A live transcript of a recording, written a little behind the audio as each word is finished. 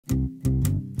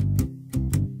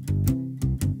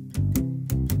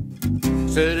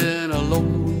sitting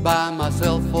alone by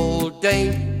myself all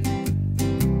day.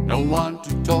 No one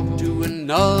to talk to and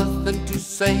nothing to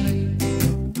say.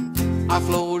 I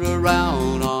float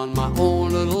around on my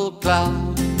own little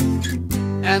cloud,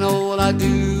 and all I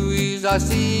do is I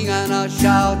sing and I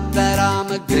shout that I'm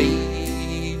a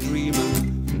daydreamer,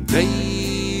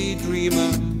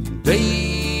 daydreamer,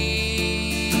 daydreamer.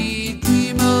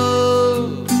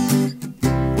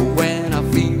 When I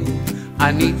feel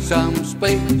I need some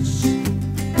space,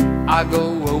 I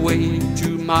go away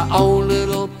to my own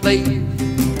little place.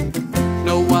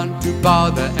 No one to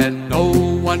bother and no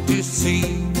one to see.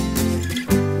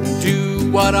 Do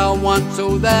what I want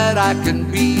so that I can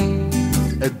be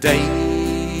a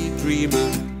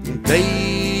daydreamer,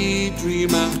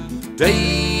 daydreamer,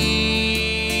 daydreamer.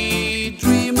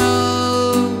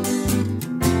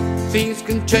 Things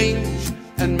can change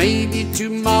and maybe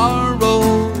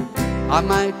tomorrow I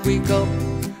might wake up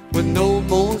with no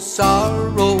more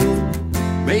sorrow.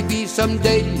 Maybe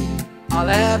someday I'll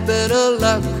have better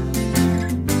luck.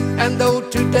 And though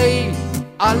today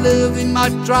I live in my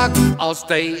truck, I'll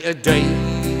stay a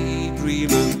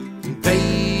daydreamer,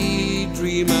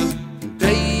 daydreamer,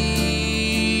 daydreamer.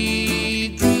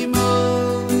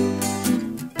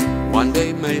 One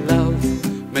day my love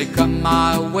may come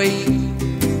my way.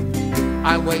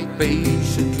 I wait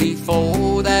patiently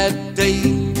for that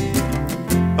day.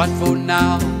 But for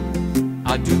now,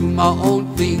 I do my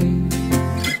own thing,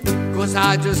 'cause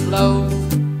I just love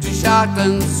to shout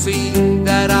and sing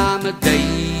that I'm a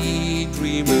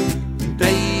daydreamer,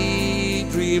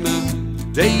 daydreamer,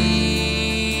 daydreamer.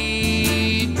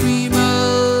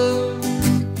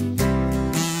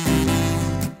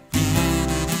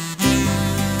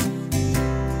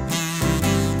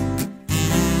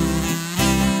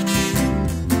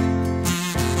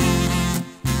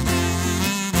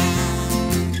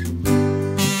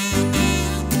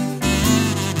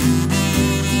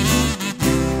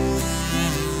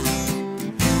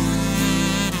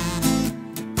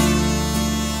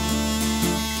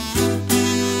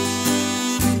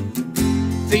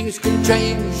 Things can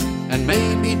change, and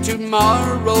maybe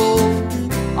tomorrow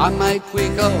I might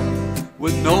wake up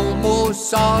with no more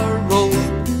sorrow.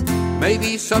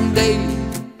 Maybe someday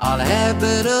I'll have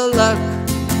better luck.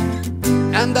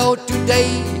 And though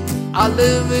today I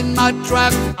live in my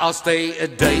truck, I'll stay a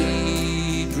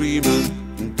daydreamer,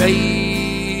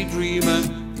 daydreamer,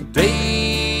 daydreamer.